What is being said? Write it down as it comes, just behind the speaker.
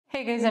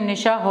Hey guys, I'm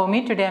Nisa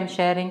Homey. Today I'm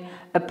sharing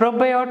a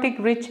probiotic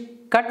rich,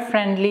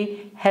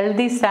 gut-friendly,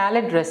 healthy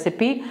salad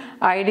recipe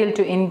ideal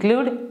to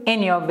include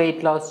in your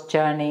weight loss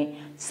journey.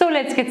 So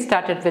let's get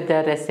started with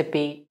the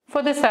recipe.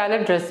 For the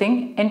salad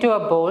dressing, into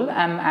a bowl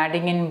I'm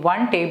adding in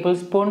 1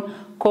 tablespoon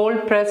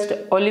cold pressed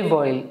olive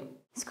oil.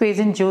 Squeeze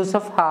in juice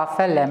of half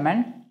a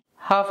lemon,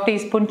 half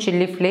teaspoon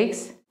chili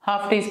flakes,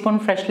 half teaspoon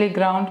freshly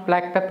ground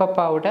black pepper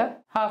powder,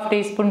 half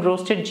teaspoon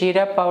roasted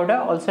jeera powder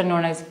also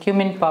known as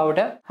cumin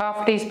powder,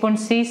 half teaspoon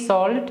sea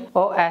salt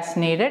or as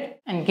needed,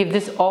 and give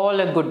this all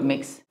a good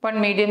mix.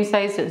 1 medium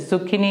sized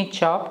zucchini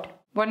chopped,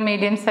 1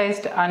 medium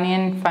sized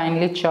onion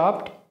finely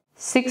chopped,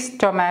 6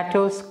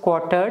 tomatoes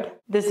quartered.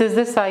 This is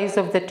the size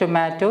of the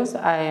tomatoes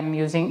I am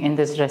using in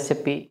this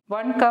recipe.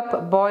 1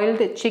 cup boiled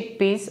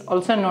chickpeas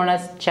also known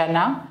as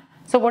chana.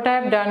 So what I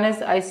have done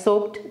is I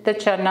soaked the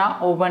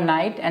chana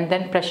overnight and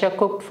then pressure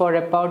cooked for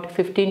about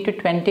 15 to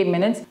 20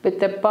 minutes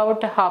with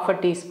about half a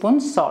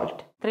teaspoon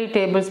salt. 3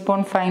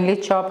 tablespoons finely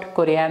chopped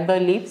coriander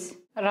leaves.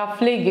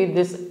 Roughly give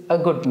this a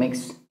good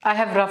mix. I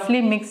have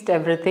roughly mixed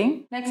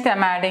everything. Next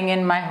I'm adding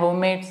in my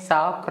homemade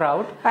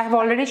sauerkraut. I have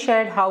already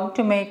shared how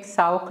to make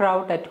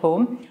sauerkraut at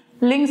home.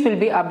 Links will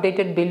be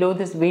updated below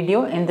this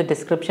video in the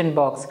description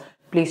box.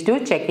 Please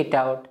do check it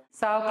out.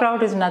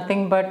 Sauerkraut is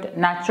nothing but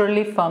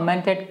naturally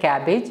fermented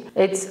cabbage.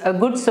 It's a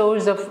good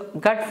source of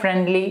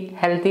gut-friendly,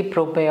 healthy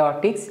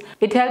probiotics.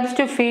 It helps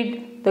to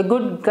feed the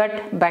good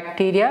gut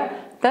bacteria,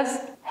 thus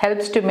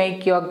helps to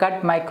make your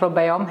gut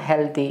microbiome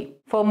healthy.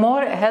 For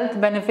more health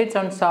benefits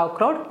on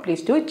sauerkraut,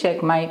 please do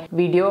check my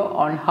video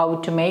on how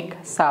to make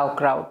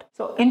sauerkraut.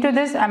 So into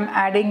this I'm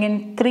adding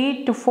in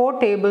 3 to 4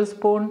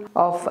 tablespoons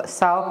of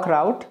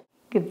sauerkraut.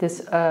 Give this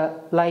a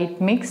light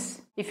mix.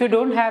 If you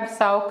don't have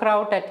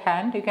sauerkraut at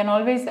hand, you can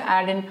always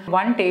add in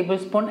 1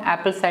 tablespoon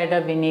apple cider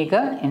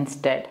vinegar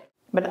instead.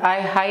 But I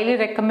highly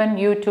recommend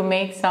you to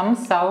make some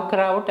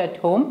sauerkraut at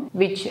home,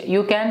 which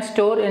you can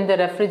store in the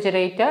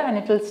refrigerator and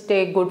it will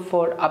stay good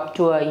for up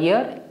to a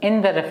year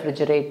in the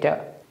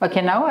refrigerator.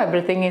 Okay, now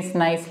everything is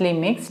nicely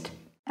mixed.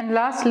 And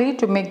lastly,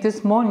 to make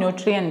this more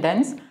nutrient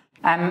dense,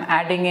 I'm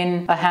adding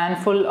in a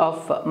handful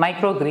of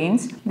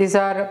microgreens. These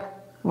are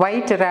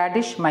white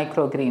radish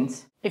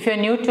microgreens. If you're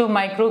new to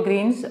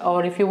microgreens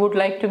or if you would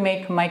like to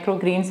make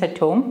microgreens at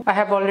home, I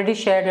have already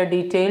shared a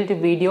detailed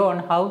video on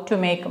how to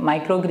make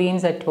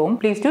microgreens at home.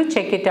 Please do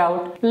check it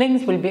out.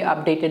 Links will be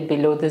updated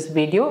below this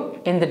video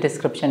in the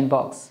description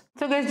box.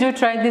 So guys, do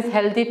try this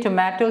healthy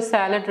tomato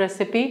salad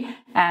recipe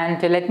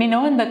and let me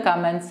know in the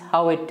comments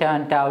how it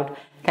turned out.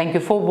 Thank you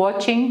for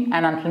watching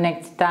and until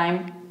next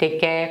time,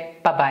 take care.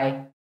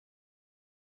 Bye-bye.